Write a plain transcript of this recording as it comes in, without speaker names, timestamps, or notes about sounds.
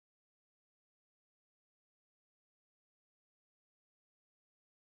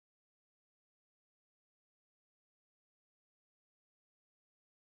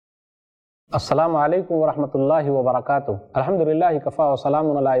السلام علیکم ورحمۃ اللہ وبرکاتہ۔ الحمدللہ کفا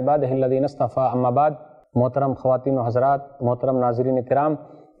وسلام علی عبادہ الذین اصطفیٰ، اما بعد۔ محترم خواتین و حضرات، محترم ناظرین کرام،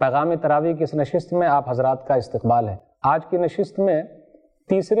 پیغام تراویح کی اس نشست میں آپ حضرات کا استقبال ہے۔ آج کی نشست میں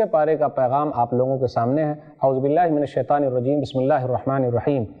تیسرے پارے کا پیغام آپ لوگوں کے سامنے ہے۔ اعوذ باللہ من الشیطان الرجیم، بسم اللہ الرحمن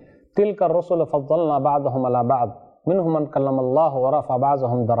الرحیم۔ تلک الرسل فضلنا بعضهم علی بعض منهم من کلم اللہ ورفع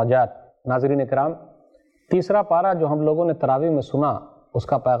بعضهم درجات۔ ناظرین کرام، تیسرا پارہ جو ہم لوگوں نے تراویح میں سنا، اس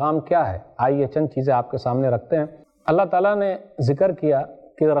کا پیغام کیا ہے؟ آئیے چند چیزیں آپ کے سامنے رکھتے ہیں۔ اللہ تعالیٰ نے ذکر کیا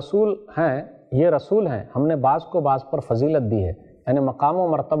کہ رسول ہیں، یہ رسول ہیں، ہم نے بعض کو بعض پر فضیلت دی ہے، یعنی مقام و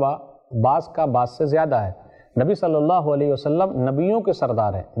مرتبہ بعض کا بعض سے زیادہ ہے۔ نبی صلی اللہ علیہ وسلم نبیوں کے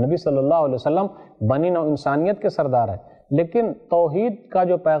سردار ہیں، نبی صلی اللہ علیہ وسلم بنی نوع انسانیت کے سردار ہیں، لیکن توحید کا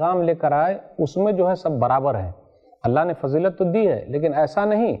جو پیغام لے کر آئے اس میں جو ہے سب برابر ہیں۔ اللہ نے فضیلت تو دی ہے، لیکن ایسا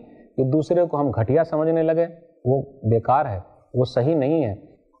نہیں کہ دوسرے کو ہم گھٹیا سمجھنے لگے، وہ بیکار ہے، وہ صحیح نہیں ہے۔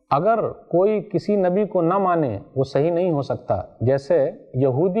 اگر کوئی کسی نبی کو نہ مانے وہ صحیح نہیں ہو سکتا۔ جیسے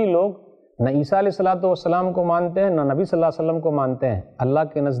یہودی لوگ نہ عیسیٰ علیہ السلام کو مانتے ہیں، نہ نبی صلی اللہ علیہ وسلم کو مانتے ہیں، اللہ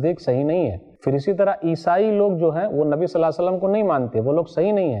کے نزدیک صحیح نہیں ہے۔ پھر اسی طرح عیسائی لوگ جو ہیں وہ نبی صلی اللہ علیہ وسلم کو نہیں مانتے، وہ لوگ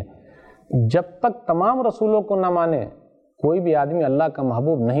صحیح نہیں ہیں۔ جب تک تمام رسولوں کو نہ مانے کوئی بھی آدمی اللہ کا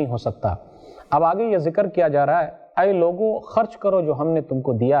محبوب نہیں ہو سکتا۔ اب آگے یہ ذکر کیا جا رہا ہے، اے لوگوں خرچ کرو جو ہم نے تم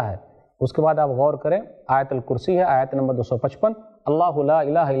کو دیا ہے۔ اس کے بعد آپ غور کریں، آیت الکرسی ہے، آیت نمبر 255، اللہ لا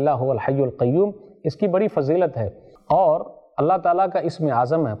الہ الا هو الحی القیوم، اس کی بڑی فضیلت ہے اور اللہ تعالیٰ کا اسم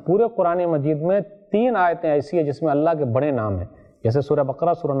اعظم ہے۔ پورے قرآن مجید میں 3 آیتیں ایسی ہیں جس میں اللہ کے بڑے نام ہیں، جیسے سورہ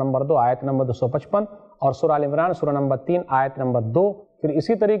بقرہ سورہ نمبر 2 آیت نمبر 255 اور سورہ آل عمران سورہ نمبر 3 آیت نمبر 2، پھر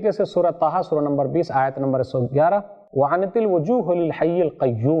اسی طریقے سے سورہ طٰہٰ سورہ نمبر 20 آیت نمبر 111، وعنت الوجوہ للحی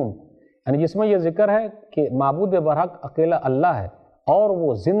القیوم، یعنی جس میں یہ ذکر ہے کہ معبود برحق اکیلا اللہ ہے اور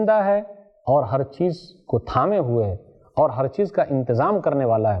وہ زندہ ہے اور ہر چیز کو تھامے ہوئے ہے اور ہر چیز کا انتظام کرنے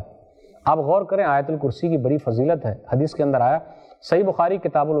والا ہے۔ آپ غور کریں، آیت الکرسی کی بڑی فضیلت ہے۔ حدیث کے اندر آیا، صحیح بخاری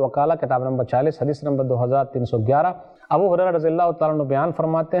کتاب الوکالہ کتاب نمبر 40 حدیث نمبر 2311، ابو ہریرہ رضی اللہ تعالیٰ عنہ بیان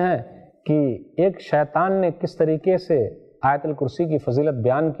فرماتے ہیں کہ ایک شیطان نے کس طریقے سے آیت الکرسی کی فضیلت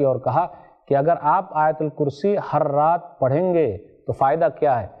بیان کی اور کہا کہ اگر آپ آیت الکرسی ہر رات پڑھیں گے تو فائدہ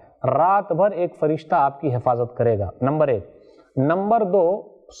کیا ہے؟ رات بھر ایک فرشتہ آپ کی حفاظت کرے گا، نمبر 1۔ نمبر 2،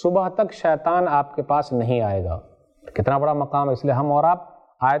 صبح تک شیطان آپ کے پاس نہیں آئے گا۔ کتنا بڑا مقام ہے، اس لیے ہم اور آپ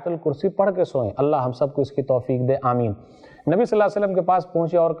آیت الکرسی پڑھ کے سوئیں، اللہ ہم سب کو اس کی توفیق دے، آمین۔ نبی صلی اللہ علیہ وسلم کے پاس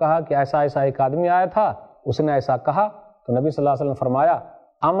پہنچے اور کہا کہ ایسا ایک آدمی آیا تھا، اس نے ایسا کہا، تو نبی صلی اللہ علیہ وسلم فرمایا،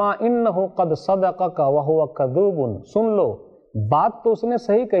 اما انہ قد صدقک وہو کذوب، سن لو بات تو اس نے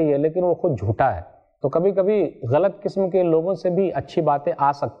صحیح کہی ہے لیکن وہ خود جھوٹا ہے۔ تو کبھی کبھی غلط قسم کے لوگوں سے بھی اچھی باتیں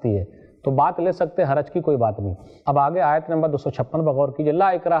آ سکتی ہے، تو بات لے سکتے، حرج کی کوئی بات نہیں۔ اب آگے آیت نمبر 256 پر غور کیجئے، لا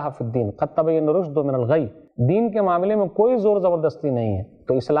اکراہ فی الدین قد تبین الرشد من الغی، دین کے معاملے میں کوئی زور زبردستی نہیں ہے۔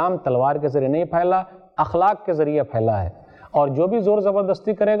 تو اسلام تلوار کے ذریعے نہیں پھیلا، اخلاق کے ذریعے پھیلا ہے، اور جو بھی زور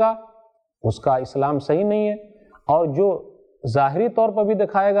زبردستی کرے گا اس کا اسلام صحیح نہیں ہے، اور جو ظاہری طور پر بھی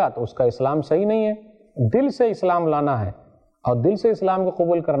دکھائے گا تو اس کا اسلام صحیح نہیں ہے۔ دل سے اسلام لانا ہے اور دل سے اسلام کو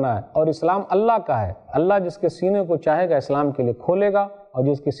قبول کرنا ہے، اور اسلام اللہ کا ہے۔ اللہ جس کے سینے کو چاہے گا اسلام کے لیے کھولے گا، اور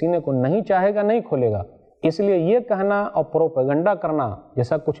جس کے سینے کو نہیں چاہے گا نہیں کھولے گا۔ اس لیے یہ کہنا اور پروپیگنڈا کرنا،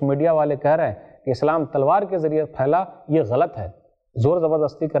 جیسا کچھ میڈیا والے کہہ رہے ہیں کہ اسلام تلوار کے ذریعے پھیلا، یہ غلط ہے۔ زور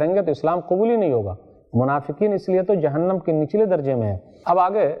زبردستی کریں گے تو اسلام قبول ہی نہیں ہوگا۔ منافقین اس لیے تو جہنم کے نچلے درجے میں ہیں۔ اب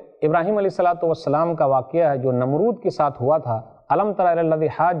آگے ابراہیم علیہ السلام کا واقعہ ہے جو نمرود کے ساتھ ہوا تھا۔ الم تر الی الذی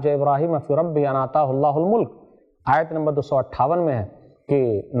حاج ابراہیم فی ربہ ان آتاہ اللہ الملک، آیت نمبر 258 میں ہے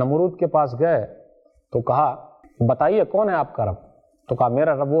کہ نمرود کے پاس گئے تو کہا بتائیے کون ہے آپ کا رب؟ تو کہا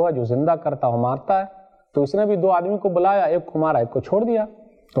میرا رب وہ ہے جو زندہ کرتا اور مارتا ہے۔ تو اس نے بھی 2 آدمی کو بلایا، ایک کو مارا ایک کو چھوڑ دیا۔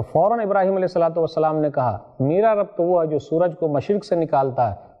 تو فوراً ابراہیم علیہ السلام نے کہا میرا رب تو وہ ہے جو سورج کو مشرق سے نکالتا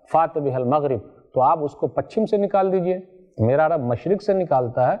ہے، فات بہ المغرب، تو آپ اس کو پچھم سے نکال دیجئے۔ میرا رب مشرق سے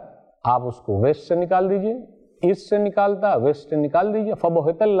نکالتا ہے، آپ اس کو ویسٹ سے نکال دیجئے، ایسٹ سے نکالتا ہے ویسٹ سے نکال دیجئے۔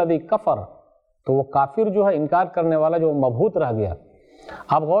 فبہت الذی کفر، تو وہ کافر جو ہے، انکار کرنے والا جو مبہوت رہ گیا۔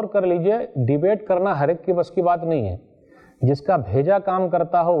 آپ غور کر لیجئے، ڈیبیٹ کرنا ہر ایک کی بس کی بات نہیں ہے، جس کا بھیجا کام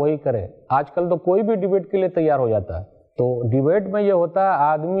کرتا ہو وہی کرے۔ آج کل تو کوئی بھی ڈیبیٹ کے لیے تیار ہو جاتا ہے۔ تو ڈیبیٹ میں یہ ہوتا ہے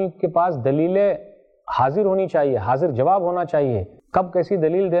آدمی کے پاس دلیلیں حاضر ہونی چاہیے، حاضر جواب ہونا چاہیے، کب کیسی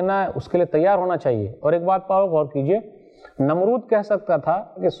دلیل دینا ہے اس کے لیے تیار ہونا چاہیے۔ اور ایک بات پر غور کیجئے، نمرود کہہ سکتا تھا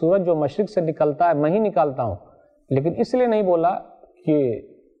کہ سورج جو مشرق سے نکلتا ہے میں ہی نکالتا ہوں، لیکن اس لیے نہیں بولا کہ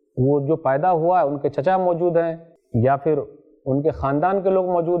وہ جو پیدا ہوا ہے ان کے چچا موجود ہیں یا پھر ان کے خاندان کے لوگ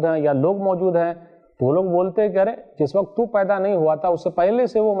موجود ہیں یا لوگ موجود ہیں، تو وہ لوگ بولتے کہ ارے جس وقت تو پیدا نہیں ہوا تھا اس سے پہلے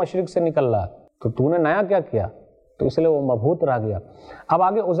سے وہ مشرق سے نکل رہا ہے، تو نے نیا کیا کیا؟ تو اس لیے وہ مبہوت رہ گیا۔ اب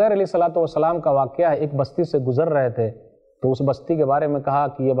آگے عزیر علیہ السلام کا واقعہ ہے، ایک بستی سے گزر رہے تھے تو اس بستی کے بارے میں کہا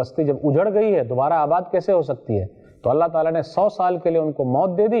کہ یہ بستی جب اجڑ گئی ہے دوبارہ آباد کیسے ہو سکتی ہے؟ تو اللہ تعالیٰ نے 100 سال کے لیے ان کو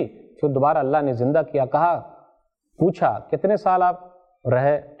موت دے دی، پھر دوبارہ اللہ نے زندہ کیا۔ کہا، پوچھا کتنے سال آپ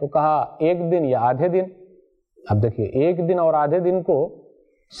رہے؟ تو کہا 1 دن یا آدھے دن۔ اب دیکھیے 1 دن اور آدھے دن کو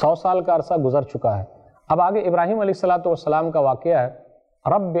 100 سال کا عرصہ گزر چکا ہے۔ اب آگے ابراہیم علیہ السلام کا واقعہ ہے،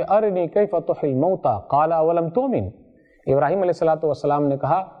 رب ارنی کیف تحیی الموتى قال اولم تؤمن۔ ابراہیم علیہ السلام نے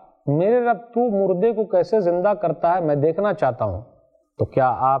کہا، میرے رب تو مردے کو کیسے زندہ کرتا ہے، میں دیکھنا چاہتا ہوں، تو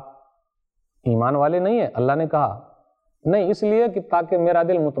کیا آپ ایمان والے نہیں ہیں؟ اللہ نے کہا نہیں، اس لیے کہ تاکہ میرا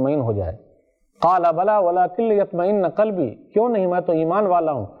دل مطمئن ہو جائے۔ قال بلا ولکن لیطمئن قلبی، کیوں نہیں، میں تو ایمان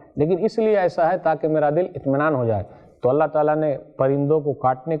والا ہوں، لیکن اس لیے ایسا ہے تاکہ میرا دل اطمینان ہو جائے۔ تو اللہ تعالیٰ نے پرندوں کو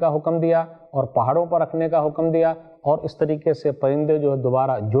کاٹنے کا حکم دیا اور پہاڑوں پر رکھنے کا حکم دیا، اور اس طریقے سے پرندے جو ہے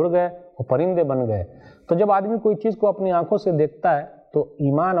دوبارہ جڑ گئے، وہ پرندے بن گئے۔ تو جب آدمی کوئی چیز کو اپنی آنکھوں سے دیکھتا ہے تو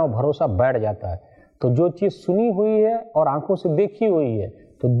ایمان اور بھروسہ بیٹھ جاتا ہے۔ تو جو چیز سنی ہوئی ہے اور آنکھوں سے دیکھی ہوئی ہے،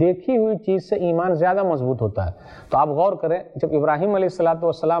 تو دیکھی ہوئی چیز سے ایمان زیادہ مضبوط ہوتا ہے۔ تو آپ غور کریں، جب ابراہیم علیہ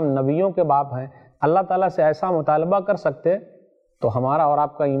السلام نبیوں کے باپ ہیں، اللہ تعالیٰ سے ایسا مطالبہ کر سکتے، تو ہمارا اور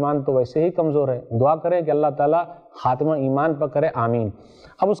آپ کا ایمان تو ویسے ہی کمزور ہے۔ دعا کریں کہ اللہ تعالیٰ خاتمہ ایمان پر کرے، آمین۔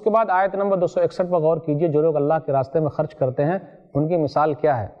 اب اس کے بعد آیت نمبر 261 پر غور کیجئے، جو لوگ اللہ کے راستے میں خرچ کرتے ہیں ان کی مثال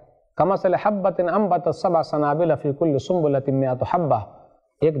کیا ہے؟ کمثل حبۃ انبتت 7 سنابل فی کل سنبلۃ 100 حبۃ،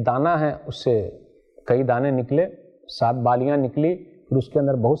 ایک دانہ ہے، اس سے کئی دانے نکلے، 7 بالیاں نکلی، پھر اس کے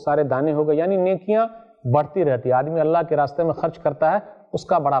اندر بہت سارے دانے ہو گئے، یعنی نیکیاں بڑھتی رہتی۔ آدمی اللہ کے راستے میں خرچ کرتا ہے، اس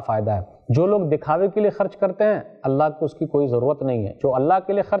کا بڑا فائدہ ہے۔ جو لوگ دکھاوے کے لیے خرچ کرتے ہیں، اللہ کو اس کی کوئی ضرورت نہیں ہے۔ جو اللہ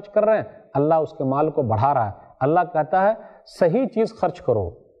کے لیے خرچ کر رہے ہیں، اللہ اس کے مال کو بڑھا رہا ہے۔ اللہ کہتا ہے صحیح چیز خرچ کرو،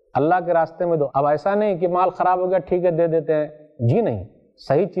 اللہ کے راستے میں دو۔ اب ایسا نہیں کہ مال خراب ہو گیا ٹھیک ہے دے دیتے ہیں، جی نہیں،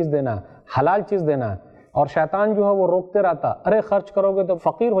 صحیح چیز دینا ہے، حلال چیز دینا ہے۔ اور شیطان جو ہے وہ روکتے رہتا، ارے خرچ کرو گے تو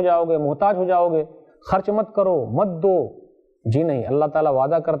فقیر ہو جاؤ گے، محتاج ہو جاؤ گے، خرچ مت کرو، مت دو، جی نہیں، اللہ تعالیٰ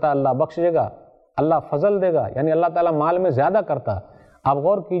وعدہ کرتا ہے اللہ بخش دے گا، اللہ فضل دے گا، یعنی اللہ تعالیٰ مال میں زیادہ کرتا۔ آپ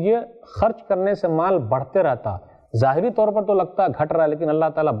غور کیجئے، خرچ کرنے سے مال بڑھتے رہتا، ظاہری طور پر تو لگتا ہے گھٹ رہا ہے، لیکن اللہ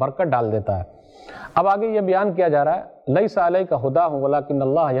تعالیٰ برکت ڈال دیتا ہے۔ اب آگے یہ بیان کیا جا رہا ہے، لیس علیک ھداھم ولکن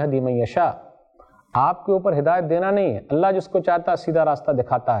اللہ یہدی من یشاء، آپ کے اوپر ہدایت دینا نہیں ہے، اللہ جس کو چاہتا ہے سیدھا راستہ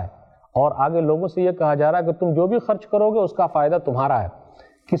دکھاتا ہے۔ اور آگے لوگوں سے یہ کہا جا رہا ہے کہ تم جو بھی خرچ کرو گے اس کا فائدہ تمہارا ہے۔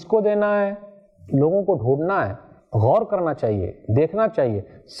 کس کو دینا ہے؟ لوگوں کو ڈھونڈنا ہے، غور کرنا چاہیے، دیکھنا چاہیے۔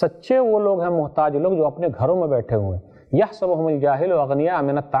 سچے وہ لوگ ہیں محتاج لوگ جو اپنے گھروں میں بیٹھے ہوئے ہیں۔ یحسبهم الجاہل اغنیاء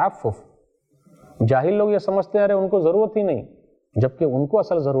من التعفف، جاہل لوگ یہ سمجھتے ہیں ارے ان کو ضرورت ہی نہیں، جبکہ ان کو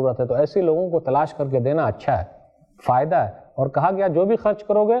اصل ضرورت ہے۔ تو ایسے لوگوں کو تلاش کر کے دینا اچھا ہے، فائدہ ہے۔ اور کہا گیا جو بھی خرچ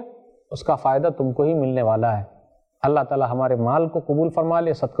کرو گے اس کا فائدہ تم کو ہی ملنے والا ہے۔ اللہ تعالی ہمارے مال کو قبول فرما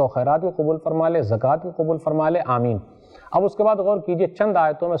لے، صدقہ و خیرات کو قبول فرما لے، زکوٰۃ کو قبول فرما لے، آمین۔ اب اس کے بعد غور کیجئے، چند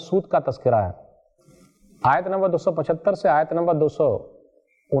آیتوں میں سود کا تذکرہ ہے۔ آیت نمبر 275 سے آیت نمبر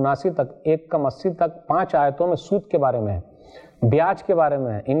 279 تک، 1 کم 80 تک 5 آیتوں میں سود کے بارے میں ہے، بیاج کے بارے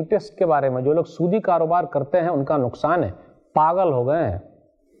میں ہے، انٹرسٹ کے بارے میں۔ جو لوگ سودی کاروبار کرتے ہیں ان کا نقصان ہے، پاگل ہو گئے ہیں۔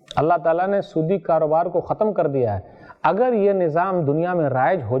 اللہ تعالیٰ نے سودی کاروبار کو ختم کر دیا ہے۔ اگر یہ نظام دنیا میں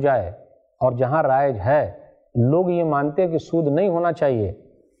رائج ہو جائے، اور جہاں رائج ہے لوگ یہ مانتے ہیں کہ سود نہیں ہونا چاہیے،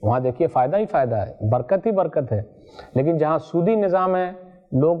 وہاں دیکھیے فائدہ ہی فائدہ ہے، برکت ہی برکت ہے۔ لیکن جہاں سودی نظام ہے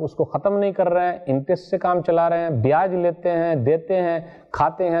لوگ اس کو ختم نہیں کر رہے ہیں، انٹرسٹ سے کام چلا رہے ہیں، بیاج لیتے ہیں، دیتے ہیں،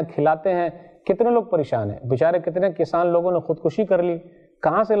 کھاتے ہیں، کھلاتے ہیں۔ کتنے لوگ پریشان ہیں بیچارے، کتنے کسان لوگوں نے خودکشی کر لی،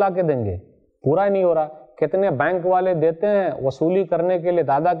 کہاں سے لا کے دیں گے؟ پورا ہی نہیں ہو رہا۔ کتنے بینک والے دیتے ہیں وصولی کرنے کے لیے،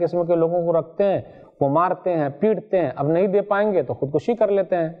 دادا قسم کے لوگوں کو رکھتے ہیں، وہ مارتے ہیں، پیٹتے ہیں، اب نہیں دے پائیں گے تو خودکشی کر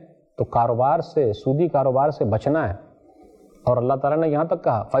لیتے ہیں۔ تو کاروبار سے، سودی کاروبار سے بچنا ہے۔ اور اللہ تعالیٰ نے یہاں تک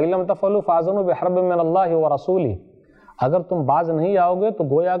کہا فَإِن لَمْ تَفْعَلُوا فَأَذَنُوا بِحَرْبٍ مِّنَ اللَّهِ وَرَسُولِهِ، اگر تم باز نہیں آؤ گے تو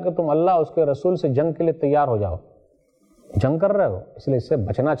گویا کہ تم اللہ اس کے رسول سے جنگ کے لیے تیار ہو جاؤ، جنگ کر رہے ہو، اس لیے اس سے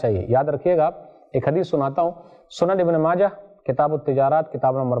بچنا چاہیے۔ یاد رکھیے گا، ایک حدیث سناتا ہوں، سنن ابن ماجہ کتاب التجارات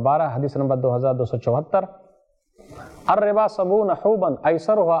کتاب نمبر 12 حدیث نمبر 2274، الربا 70 حوبا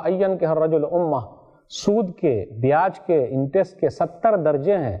ایسرها ان ينكح الرجل امه، سود کے، بیاج کے، انٹرسٹ کے 70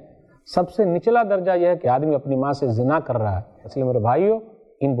 درجے ہیں۔ سب سے نچلا درجہ یہ ہے کہ آدمی اپنی ماں سے زنا کر رہا ہے۔ اس لیے میرے بھائیوں،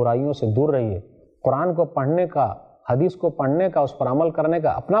 ان برائیوں سے دور رہیے۔ قرآن کو پڑھنے کا، حدیث کو پڑھنے کا، اس پر عمل کرنے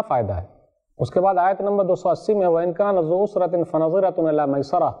کا اپنا فائدہ ہے۔ اس کے بعد آیت نمبر 280 میں وَإِن كَانَ ذُو عُسْرَةٍ فَنَظِرَةٌ إِلَىٰ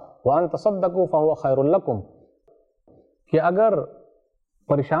مَيْسَرَةٍ وَأَن تَصَدَّقُوا فَهُوَ خَيْرٌ لَكُمْ، کہ اگر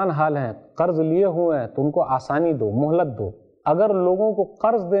پریشان حال ہیں، قرض لیے ہوئے ہیں تو ان کو آسانی دو، مہلت دو۔ اگر لوگوں کو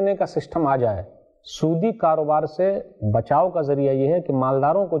قرض دینے کا سسٹم آ جائے، سودی کاروبار سے بچاؤ کا ذریعہ یہ ہے کہ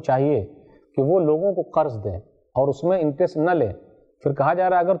مالداروں کو چاہیے کہ وہ لوگوں کو قرض دیں اور اس میں انٹرسٹ نہ لیں۔ پھر کہا جا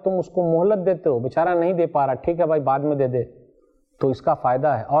رہا ہے اگر تم اس کو مہلت دیتے ہو، بیچارہ نہیں دے پا رہا، ٹھیک ہے بھائی بعد میں دے دے، تو اس کا فائدہ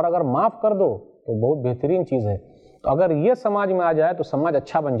ہے۔ اور اگر معاف کر دو تو بہت بہترین چیز ہے۔ تو اگر یہ سماج میں آ جائے تو سماج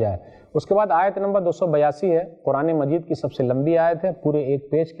اچھا بن جائے۔ اس کے بعد آیت نمبر 282 ہے، قرآن مجید کی سب سے لمبی آیت ہے پورے ایک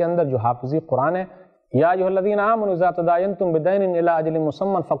پیج کے اندر، جو حافظی قرآن ہے۔ یا ایھا الذین آمنوا اذا تداینتم بدین الی اجل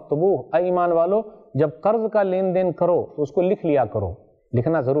مسمى فاکتبوہ، اے ایمان والو جب قرض کا لین دین کرو تو اس کو لکھ لیا کرو۔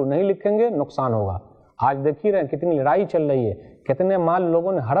 لکھنا ضرور، نہیں لکھیں گے نقصان ہوگا۔ آج دیکھ ہی رہے ہیں کتنی لڑائی چل رہی ہے، کتنے مال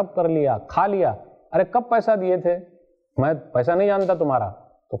لوگوں نے ہڑپ کر لیا، کھا لیا۔ ارے کب پیسہ دیے تھے؟ میں پیسہ نہیں جانتا تمہارا،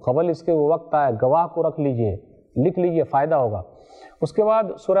 تو قبل اس کے وہ وقت آئے، گواہ کو رکھ لیجئے، لکھ لیجئے، فائدہ ہوگا۔ اس کے بعد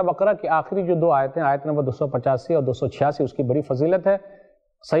سورہ بقرہ کی آخری جو 2 آیتیں، آیت نمبر 285 اور 286، اس کی بڑی فضیلت ہے۔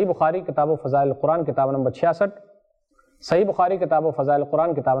 صحیح بخاری کتاب و فضائل القرآن کتاب نمبر 66، صحیح بخاری کتاب و فضائل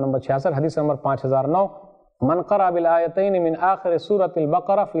القرآن کتاب نمبر 66، حدیث نمبر 5009، من قرأ بالآیتین من آخر سورۃ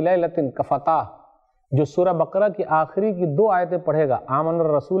البقرہ فی لیلۃ کفتاہ، جو سورہ بقرہ کی آخری کی 2 آیتیں پڑھے گا، آمن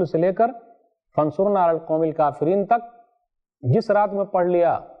الرسول سے لے کر فانصرنا علی القوم الکافرین تک، جس رات میں پڑھ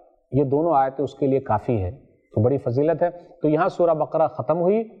لیا یہ دونوں آیتیں اس کے لیے کافی ہے، تو بڑی فضیلت ہے۔ تو یہاں سورہ بقرہ ختم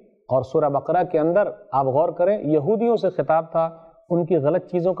ہوئی، اور سورہ بقرہ کے اندر آپ غور کریں یہودیوں سے خطاب تھا، ان کی غلط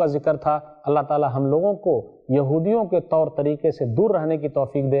چیزوں کا ذکر تھا۔ اللہ تعالی ہم لوگوں کو یہودیوں کے طور طریقے سے دور رہنے کی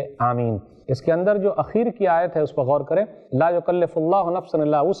توفیق دے، آمین۔ اس کے اندر جو اخیر کی آیت ہے اس پر غور کریں، لا یکلف اللہ نفسا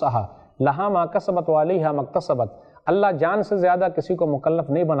الا وسعہا لہا ما کسبت وعلیہا ما اکتسبت، اللہ جان سے زیادہ کسی کو مکلف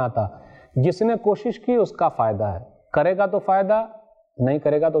نہیں بناتا، جس نے کوشش کی اس کا فائدہ ہے، کرے گا تو فائدہ، نہیں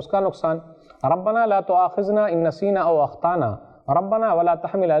کرے گا تو اس کا نقصان۔ ربنا لا تؤاخذنا ان نسینا او اخطانا ربنا ولا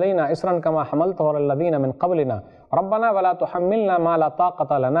تحمل علينا اصرا كما حملته على الذين من قبلنا ربنا ولا تحملنا ما لا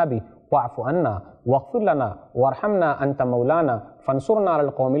طاقة لنا به واعف عنا واغفر لنا وارحمنا انت مولانا فانصرنا على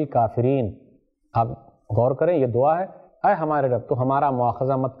القوم الكافرين۔ اب غور کریں، یہ دعا ہے، اے ہمارے رب تو ہمارا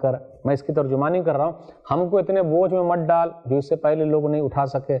مواخذہ مت کر، میں اس کی ترجمانی کر رہا ہوں، ہم کو اتنے بوجھ میں مت ڈال جو اس سے پہلے لوگ نہیں اٹھا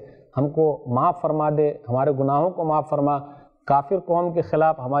سکے، ہم کو معاف فرما دے، ہمارے گناہوں کو معاف فرما، کافر قوم کے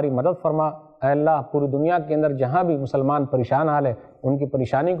خلاف ہماری مدد فرما، اے اللہ پوری دنیا کے اندر جہاں بھی مسلمان پریشان حال ہے ان کی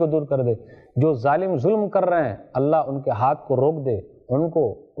پریشانی کو دور کر دے، جو ظالم ظلم کر رہے ہیں اللہ ان کے ہاتھ کو روک دے،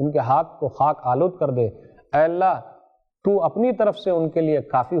 ان کے ہاتھ کو خاک آلود کر دے، اے اللہ تو اپنی طرف سے ان کے لیے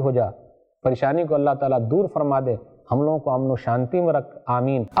کافی ہو جا، پریشانی کو اللہ تعالیٰ دور فرما دے، ہم لوگوں کو امن و شانتی میں رکھ،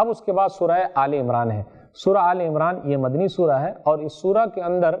 آمین۔ اب اس کے بعد سورہ آل عمران ہے۔ سورہ آل عمران یہ مدنی سورہ ہے، اور اس سورہ کے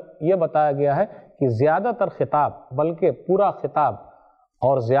اندر یہ بتایا گیا ہے کہ زیادہ تر خطاب، بلکہ پورا خطاب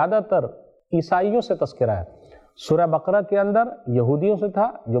اور زیادہ تر عیسائیوں سے تذکرہ ہے۔ سورہ بقرہ کے اندر یہودیوں سے تھا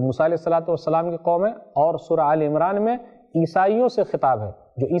جو موسیٰ علیہ السلام کی قوم ہے، اور سورہ آل عمران میں عیسائیوں سے خطاب ہے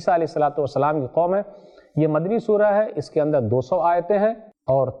جو عیسیٰ علیہ السلام کی قوم ہے۔ یہ مدنی سورہ ہے، اس کے اندر 200 آیتیں ہیں،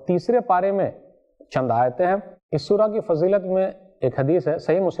 اور تیسرے پارے میں چند آیتیں ہیں۔ اس سورہ کی فضیلت میں ایک حدیث ہے،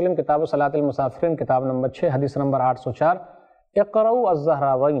 صحیح مسلم کتاب صلاۃ المسافرین کتاب نمبر 6 حدیث نمبر 804، اقرؤوا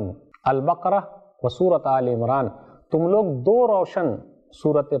الزہراوین البقرہ و سورۃ آل عمران، تم لوگ 2 روشن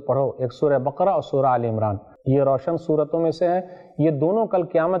صورتیں پڑھو، ایک سورہ بقرہ اور سورہ آل عمران، یہ روشن صورتوں میں سے ہیں، یہ دونوں کل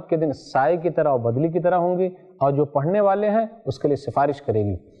قیامت کے دن سائے کی طرح اور بدلی کی طرح ہوں گی، اور جو پڑھنے والے ہیں اس کے لیے سفارش کرے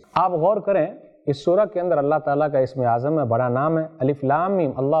گی۔ آپ غور کریں اس سورہ کے اندر اللہ تعالیٰ کا اسم اعظم ہے، بڑا نام ہے، الف لام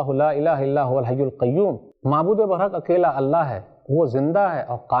میم، اللہ لا الہ الا هو الحی القیوم، معبود برحق اکیلا اللہ ہے، وہ زندہ ہے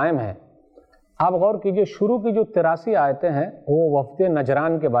اور قائم ہے۔ آپ غور کیجئے شروع کی جو 83 آیتیں ہیں وہ وفد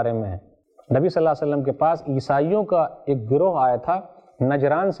نجران کے بارے میں ہیں۔ نبی صلی اللہ علیہ وسلم کے پاس عیسائیوں کا ایک گروہ آیا تھا،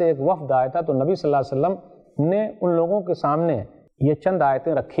 نجران سے ایک وفد آیا تھا، تو نبی صلی اللہ علیہ وسلم نے ان لوگوں کے سامنے یہ چند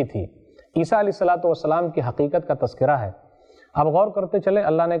آیتیں رکھی تھی۔ عیسیٰ علیہ السلام کی حقیقت کا تذکرہ ہے۔ اب غور کرتے چلیں،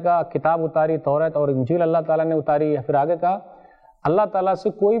 اللہ نے کہا کتاب اتاری، توریت اور انجیل اللہ تعالیٰ نے اتاری ہے، پھر آگے کہا اللہ تعالیٰ سے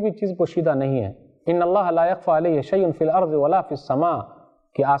کوئی بھی چیز پوشیدہ نہیں ہے، ان اللہ لا یخفی علیہ شیء فی الارض ولا فی السماء،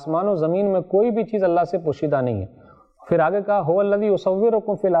 کہ آسمان و زمین میں کوئی بھی چیز اللہ سے پوشیدہ نہیں ہے۔ پھر آگے کہا هو الذی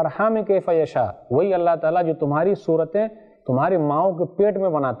یصورکم فی الارحام کیف یشاء، وہی اللہ تعالیٰ جو تمہاری صورتیں تمہاری ماؤں کے پیٹ میں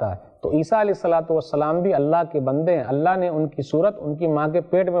بناتا ہے۔ تو عیسیٰ علیہ السلام بھی اللہ کے بندے ہیں، اللہ نے ان کی صورت ان کی ماں کے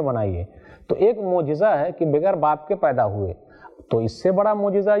پیٹ میں بنائی ہے۔ تو ایک معجزہ ہے کہ بغیر باپ کے پیدا ہوئے، تو اس سے بڑا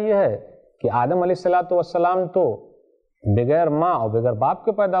معجزہ یہ ہے کہ آدم علیہ السلام تو بغیر ماں اور بغیر باپ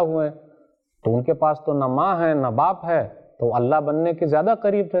کے پیدا ہوئے ہیں، تو ان کے پاس تو نہ ماں ہے نہ باپ ہے، تو اللہ بننے کے زیادہ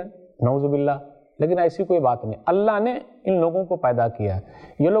قریب تھے، نعوذ باللہ۔ لیکن ایسی کوئی بات نہیں، اللہ نے ان لوگوں کو پیدا کیا ہے،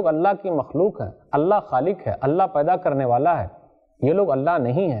 یہ لوگ اللہ کی مخلوق ہیں، اللہ خالق ہے، اللہ پیدا کرنے والا ہے، یہ لوگ اللہ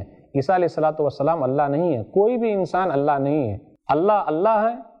نہیں ہیں۔ عیسیٰ علیہ السلام اللہ نہیں ہے، کوئی بھی انسان اللہ نہیں ہے، اللہ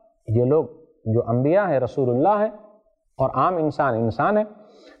ہے، یہ لوگ جو انبیاء ہیں رسول اللہ ہیں، اور عام انسان ہے۔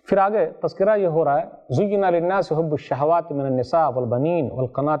 پھر آگے تذکرہ یہ ہو رہا ہے زُيِّنَ لِلنَّاسِ حُبُّ الشَّهَوَاتِ مِنَ النِّسَاءِ وَالْبَنِينَ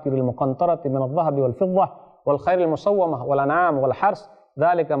وَالْقَنَاطِرِ الْمُقَنطَرَةِ مِنَ الذَّهَبِ وَالْفِضَّةِ وَالْخَيْلِ الْمُسَوَّمَةِ وَالْأَنْعَامِ وَالْحَرْثِ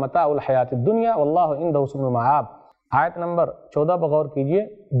ذَلِكَ مَتَاعُ الْحَيَاةِ الدُّنْيَا وَاللَّهُ عِندَهُ حُسْنُ الْمَآبِ۔ آیت نمبر 14 پر غور کیجئے،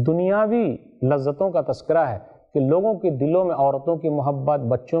 دنیاوی لذتوں کا تذکرہ ہے کہ لوگوں کے دلوں میں عورتوں کی محبت،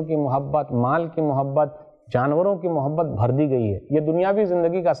 بچوں کی محبت، مال کی محبت، جانوروں کی محبت بھر دی گئی ہے، یہ دنیاوی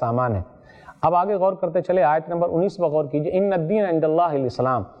زندگی کا سامان ہے۔ اب آگے غور کرتے چلے، آیت نمبر 19 پر غور کیجئے، ان الدین عند اللہ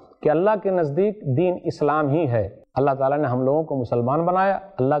الاسلام، کہ اللہ کے نزدیک دین اسلام ہی ہے۔ اللہ تعالیٰ نے ہم لوگوں کو مسلمان بنایا،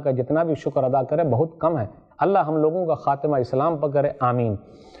 اللہ کا جتنا بھی شکر ادا کرے بہت کم ہے، اللہ ہم لوگوں کا خاتمہ اسلام پر کرے، آمین۔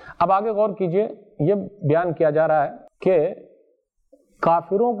 اب آگے غور کیجئے، یہ بیان کیا جا رہا ہے کہ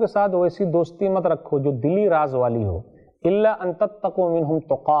کافروں کے ساتھ ویسی دوستی مت رکھو جو دلی راز والی ہو، الا ان تتقوا منہم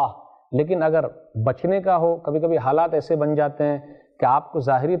تقاہ، لیکن اگر بچنے کا ہو، کبھی کبھی حالات ایسے بن جاتے ہیں کہ آپ کو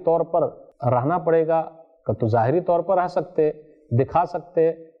ظاہری طور پر رہنا پڑے گا، کہ تو ظاہری طور پر رہ سکتے، دکھا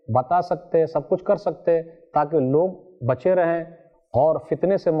سکتے، بتا سکتے، سب کچھ کر سکتے تاکہ لوگ بچے رہیں اور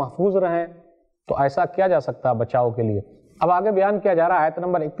فتنے سے محفوظ رہیں، تو ایسا کیا جا سکتا ہے بچاؤ کے لیے۔ اب آگے بیان کیا جا رہا ہے آیت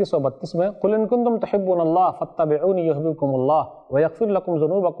نمبر 31 و 32 میں، قُلْ إِن كُنتُمْ تُحِبُّونَ اللَّهَ فَاتَّبِعُونِي يُحْبِبْكُمُ اللَّهُ وَيَغْفِرْ لَكُمْ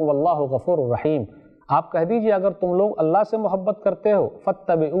ذُنُوبَكُمْ وَاللَّهُ غَفُورٌ رَحِيمٌ۔ آپ کہہ دیجئے اگر تم لوگ اللہ سے محبت کرتے ہو،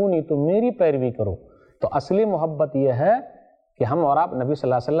 فَاتَّبِعُونِي، تو میری پیروی کرو۔ تو اصلی محبت یہ ہے کہ ہم اور آپ نبی صلی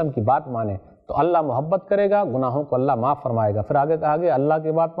اللہ علیہ وسلم کی بات مانیں، تو اللہ محبت کرے گا، گناہوں کو اللہ معاف فرمائے گا۔ پھر آگے کہا گیا اللہ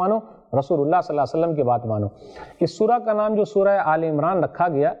کی بات مانو، رسول اللہ صلی اللہ علیہ وسلم کی بات مانو۔ اس سورہ کا نام جو سورہ آل عمران رکھا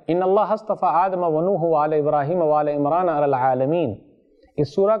گیا، ان اللہ اصطفى آدم ونوح وآل ابراہیم وآل عمران علی العالمین،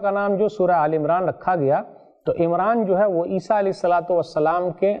 اس سورہ کا نام جو سورہ آل عمران رکھا گیا، تو عمران جو ہے وہ عیسیٰ علیہ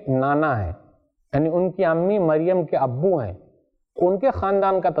السلام کے نانا ہیں، یعنی ان کی امی مریم کے ابو ہیں، ان کے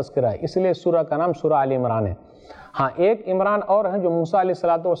خاندان کا تذکرہ ہے، اس لیے سورہ کا نام سورہ آل عمران ہے۔ ہاں ایک عمران اور ہیں جو موسیٰ علیہ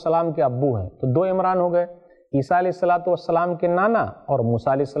السلام کے ابو ہیں، تو دو عمران ہو گئے، عیسیٰ علیہ السلام کے نانا اور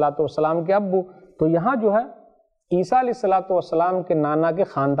موسیٰ علیہ السلام کے ابو۔ تو یہاں جو ہے عیسیٰ علیہ السلام کے نانا کے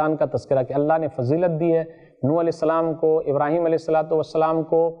خاندان کا تذکرہ کہ اللہ نے فضیلت دی ہے نوح علیہ السلام کو، ابراہیم علیہ السلام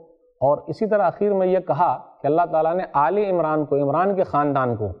کو، اور اسی طرح آخر میں یہ کہا کہ اللہ تعالیٰ نے آل عمران کو، عمران کے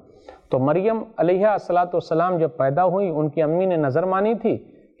خاندان کو۔ تو مریم علیہ السلام جب پیدا ہوئی، ان کی امی نے نظر مانی تھی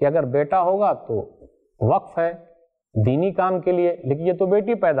کہ اگر بیٹا ہوگا تو وقف ہے دینی کام کے لیے، لیکن یہ تو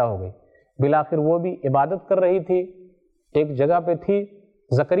بیٹی پیدا ہو گئی۔ بالآخر وہ بھی عبادت کر رہی تھی، ایک جگہ پہ تھی۔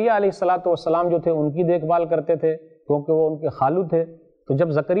 زکریا علیہ السلام جو تھے ان کی دیکھ بھال کرتے تھے کیونکہ وہ ان کے خالو تھے۔ تو جب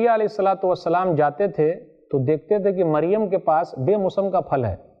زکریا علیہ السلام جاتے تھے تو دیکھتے تھے کہ مریم کے پاس بے موسم کا پھل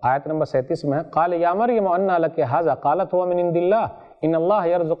ہے۔ آیت نمبر 37 میں قال یا مریم انا لک ھذا قالت هو من عند اللہ ان اللہ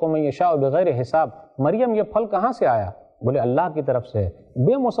یرزق من یشاء بغیر حساب۔ مریم یہ پھل کہاں سے آیا؟ بولے اللہ کی طرف سے ہے،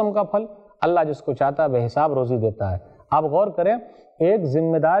 بے موسم کا پھل، اللہ جس کو چاہتا ہے بے حساب روزی دیتا ہے۔ آپ غور کریں، ایک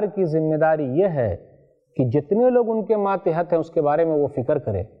ذمہ دار کی ذمہ داری یہ ہے کہ جتنے لوگ ان کے ماتحت ہیں اس کے بارے میں وہ فکر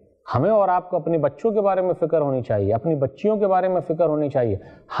کرے۔ ہمیں اور آپ کو اپنے بچوں کے بارے میں فکر ہونی چاہیے، اپنی بچیوں کے بارے میں فکر ہونی چاہیے،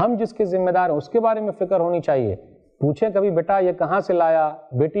 ہم جس کے ذمہ دار ہیں اس کے بارے میں فکر ہونی چاہیے۔ پوچھیں کبھی بیٹا یہ کہاں سے لایا،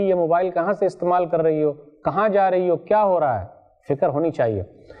 بیٹی یہ موبائل کہاں سے استعمال کر رہی ہو، کہاں جا رہی ہو، کیا ہو رہا ہے، فکر ہونی چاہیے۔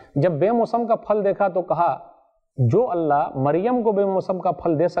 جب بے موسم کا پھل دیکھا تو کہا جو اللہ مریم کو بے موسم کا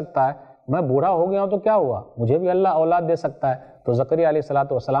پھل دے سکتا ہے، میں بوڑھا ہو گیا ہوں تو کیا ہوا، مجھے بھی اللہ اولاد دے سکتا ہے۔ تو زکریا علیہ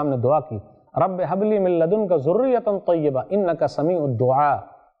السلام نے دعا کی، رب ہب لی من لدنک ذریۃ طیبہ انک سمیع الدعاء،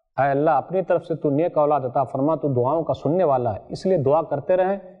 اے اللہ اپنی طرف سے تو نیک اولاد عطا فرما، تو دعاؤں کا سننے والا ہے، اس لیے دعا کرتے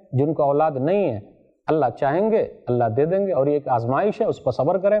رہیں۔ جن کو اولاد نہیں ہے اللہ چاہیں گے اللہ دے دیں گے، اور یہ ایک آزمائش ہے، اس پر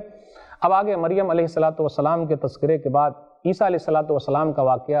صبر کریں۔ اب آگے مریم علیہ السلام کے تذکرے کے بعد عیسیٰ علیہ السلام کا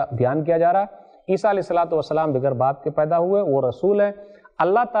واقعہ بیان کیا جا رہا ہے۔ عیسیٰ علیہ السلام بغیر باپ کے پیدا ہوئے، وہ رسول ہیں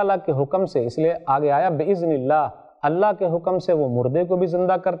اللہ تعالیٰ کے حکم سے، اس لیے آگے آیا بِإِذْنِ اللہ، اللہ کے حکم سے وہ مردے کو بھی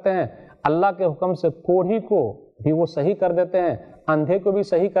زندہ کرتے ہیں، اللہ کے حکم سے کوڑھی کو بھی وہ صحیح کر دیتے ہیں، اندھے کو بھی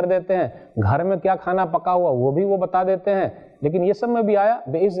صحیح کر دیتے ہیں، گھر میں کیا کھانا پکا ہوا وہ بھی وہ بتا دیتے ہیں۔ لیکن یہ سب میں بھی آیا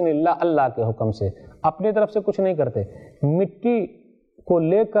بِإِذْنِ اللہ، اللہ کے حکم سے، اپنی طرف سے کچھ نہیں کرتے۔ مٹی کو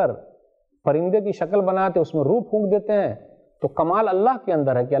لے کر پرندے کی شکل بناتے اس میں روح پھونک دیتے ہیں، تو کمال اللہ کے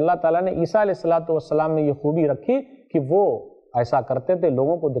اندر ہے کہ اللہ تعالیٰ نے عیسیٰ علیہ السلام میں یہ خوبی رکھی کہ وہ ایسا کرتے تھے،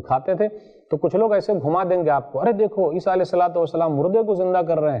 لوگوں کو دکھاتے تھے۔ تو کچھ لوگ ایسے گھما دیں گے آپ کو، ارے دیکھو عیسیٰ علیہ السلام مردے کو زندہ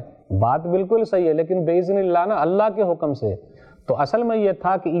کر رہے ہیں، بات بالکل صحیح ہے، لیکن بِإِذْنِ اللہ نا، اللہ کے حکم سے۔ تو اصل میں یہ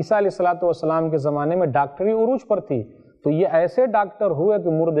تھا کہ عیسیٰ علیہ السلام کے زمانے میں ڈاکٹری عروج پر تھی، تو یہ ایسے ڈاکٹر ہوئے کہ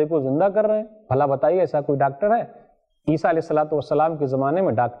مردے کو زندہ کر رہے ہیں۔ بھلا بتائیے ایسا کوئی ڈاکٹر ہے؟ عیسیٰ علیہ السلام کے زمانے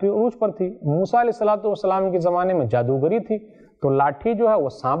میں ڈاکٹری عروج پر تھی، موسیٰ علیہ السلام کے زمانے میں جادوگری تھی، تو لاٹھی جو ہے وہ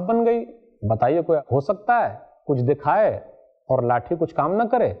سانپ بن گئی۔ بتائیے کوئی ہو سکتا ہے کچھ دکھائے اور لاٹھی کچھ کام نہ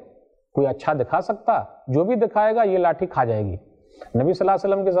کرے؟ کوئی اچھا دکھا سکتا؟ جو بھی دکھائے گا یہ لاٹھی کھا جائے گی۔ نبی صلی اللہ علیہ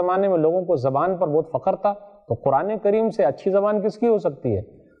وسلم کے زمانے میں لوگوں کو زبان پر بہت فخر تھا، تو قرآن کریم سے اچھی زبان کس کی ہو سکتی ہے؟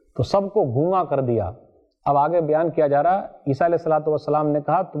 تو سب کو گونگا کر دیا۔ اب آگے بیان کیا جا رہا ہے، عیسیٰ علیہ السلام نے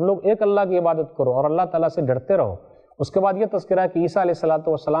کہا تم لوگ ایک اللہ کی عبادت کرو اور اللہ تعالیٰ سے ڈرتے رہو۔ اس کے بعد یہ تذکرہ ہے کہ عیسیٰ علیہ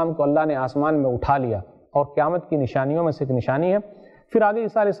السلام کو اللہ نے آسمان میں اٹھا لیا، اور قیامت کی نشانیوں میں سے ایک نشانی ہے۔ پھر آگے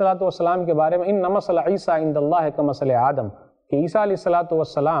عیسیٰ علیہ السلام کے بارے میں ان مثل عیسیٰ عند اللہ کمثل آدم، کہ عیسیٰ علیہ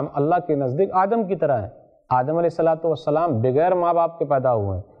السلام اللہ کے نزدیک آدم کی طرح ہے۔ آدم علیہ السلام بغیر ماں باپ کے پیدا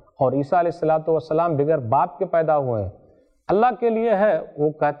ہوئے ہیں اور عیسیٰ علیہ السلام بغیر باپ کے پیدا ہوئے ہیں۔ اللہ کے لیے ہے، وہ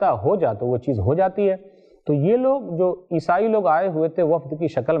کہتا ہو جا تو وہ چیز ہو جاتی ہے۔ تو یہ لوگ جو عیسائی لوگ آئے ہوئے تھے وفد کی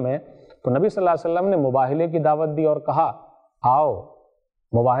شکل میں، تو نبی صلی اللہ علیہ وسلم نے مباہلے کی دعوت دی اور کہا آؤ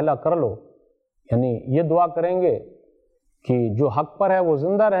مباہلہ کر لو، یعنی یہ دعا کریں گے کہ جو حق پر ہے وہ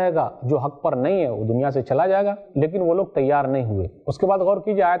زندہ رہے گا، جو حق پر نہیں ہے وہ دنیا سے چلا جائے گا، لیکن وہ لوگ تیار نہیں ہوئے۔ اس کے بعد غور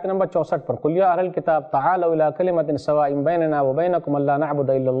کیجیے آیت نمبر 64 پر، قُلْ يَا أَهْلَ الْكِتَابِ تَعَالَوْا إِلَىٰ كَلِمَةٍ سَوَاءٍ بَيْنَنَا وَبَيْنَكُمْ أَلَّا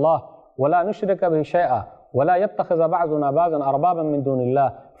نَعْبُدَ إِلَّا اللَّهَ وَلَا نُشْرِكَ بِهِ شَيْئًا وَلَا يَتَّخِذَ بَعْضُنَا بَعْضًا أَرْبَابًا مِّن دُونِ اللَّهِ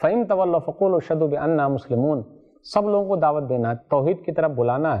فَإِن تَوَلَّوْا فَقُولُوا اشْهَدُوا بِأَنَّا مُسْلِمُونَ۔ سب لوگوں کو دعوت دینا ہے، توحید کی طرف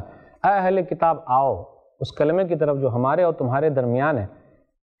بلانا ہے۔ اے اہل کتاب آؤ اس کلمے کی طرف جو ہمارے اور تمہارے درمیان ہے،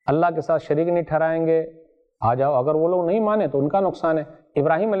 اللہ کے ساتھ شریک نہیں ٹھہرائیں گے، آ جاؤ۔ اگر وہ لوگ نہیں مانے تو ان کا نقصان ہے۔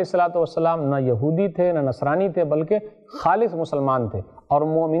 ابراہیم علیہ السلام نہ یہودی تھے نہ نصرانی تھے، بلکہ خالص مسلمان تھے، اور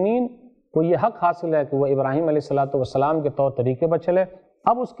مومنین کو یہ حق حاصل ہے کہ وہ ابراہیم علیہ السلام کے طور طریقے پر چلے۔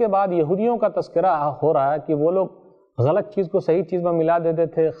 اب اس کے بعد یہودیوں کا تذکرہ ہو رہا ہے کہ وہ لوگ غلط چیز کو صحیح چیز میں ملا دیتے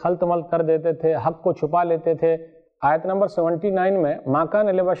تھے، خلط ملط کر دیتے تھے، حق کو چھپا لیتے تھے۔ آیت نمبر 79 میں مَا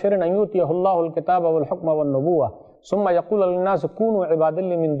كَانَ لِبَشَرٍ أَن يُؤْتِيَهُ اللَّهُ الْكِتَابَ وَالْحُكْمَ وَالنُّبُوَّةَ ثُمَّ يَقُولَ لِلنَّاسِ كُونُوا عِبَادًا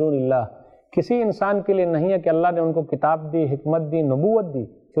لِّي مِن دُونِ اللَّهِ۔ کسی انسان کے لیے نہیں ہے کہ اللہ نے ان کو کتاب دی، حکمت دی، نبوت دی،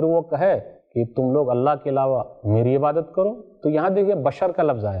 پھر وہ کہے کہ تم لوگ اللہ کے علاوہ میری عبادت کرو۔ تو یہاں دیکھیے بشر کا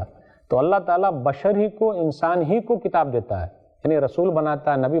لفظ آیا، تو اللہ تعالیٰ بشر ہی کو، انسان ہی کو کتاب دیتا ہے، یعنی رسول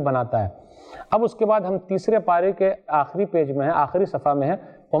بناتا ہے، نبی بناتا ہے۔ اب اس کے بعد ہم تیسرے پارے کے آخری پیج میں ہیں، آخری صفحہ میں ہے،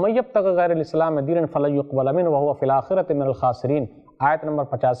 وَمَن يَبْتَغِ غَيْرَ الْإِسْلَامِ دِينًا فَلَن يُقْبَلَ مِنْهُ وَهُوَ فِي الْآخِرَةِ مِنَ الْخَاسِرِينَ۔ آیت نمبر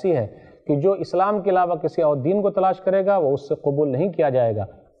 85 ہے کہ جو اسلام کے علاوہ کسی اور دین کو تلاش کرے گا وہ اس سے قبول نہیں کیا جائے گا،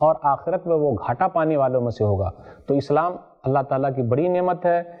 اور آخرت میں وہ گھاٹا پانے والوں میں سے ہوگا۔ تو اسلام اللہ تعالیٰ کی بڑی نعمت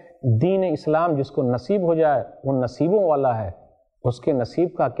ہے۔ دین اسلام جس کو نصیب ہو جائے وہ نصیبوں والا ہے، اس کے نصیب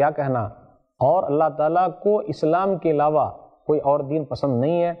کا کیا کہنا۔ اور اللہ تعالیٰ کو اسلام کے علاوہ کوئی اور دین پسند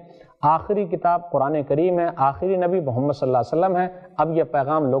نہیں ہے۔ آخری کتاب قرآن کریم ہے، آخری نبی محمد صلی اللہ علیہ وسلم ہے۔ اب یہ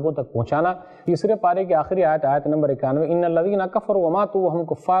پیغام لوگوں تک پہنچانا۔ تیسرے پارے کی آخری آیت، آیت نمبر 91، ان الذین کفروا وماتوا وهم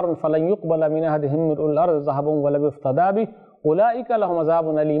کفار فلن يقبل من احدهم ملء الارض ذهبا ولو افتدى به اولئک لهم عذاب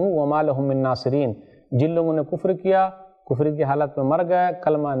الیم وما لهم من ناصرین۔ جن لوگوں نے کفر کیا، کفر کی حالت میں مر گئے،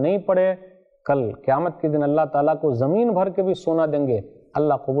 کلمہ نہیں پڑھے، کل قیامت کے دن اللہ تعالیٰ کو زمین بھر کے بھی سونا دیں گے،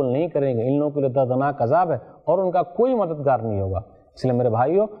 اللہ قبول نہیں کریں گے۔ ان لوگوں کے لیے دردناک عذاب ہے اور ان کا کوئی مددگار نہیں ہوگا۔ اس لیے میرے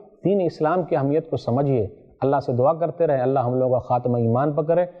بھائیوں، دین اسلام کی اہمیت کو سمجھیے، اللہ سے دعا کرتے رہے اللہ ہم لوگوں کا خاتمہ ایمان پر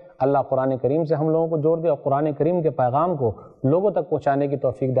کرے، اللہ قرآن کریم سے ہم لوگوں کو جوڑ دے اور قرآن کریم کے پیغام کو لوگوں تک پہنچانے کی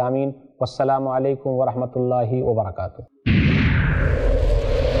توفیق دے، آمین۔ والسلام علیکم ورحمۃ اللہ وبرکاتہ۔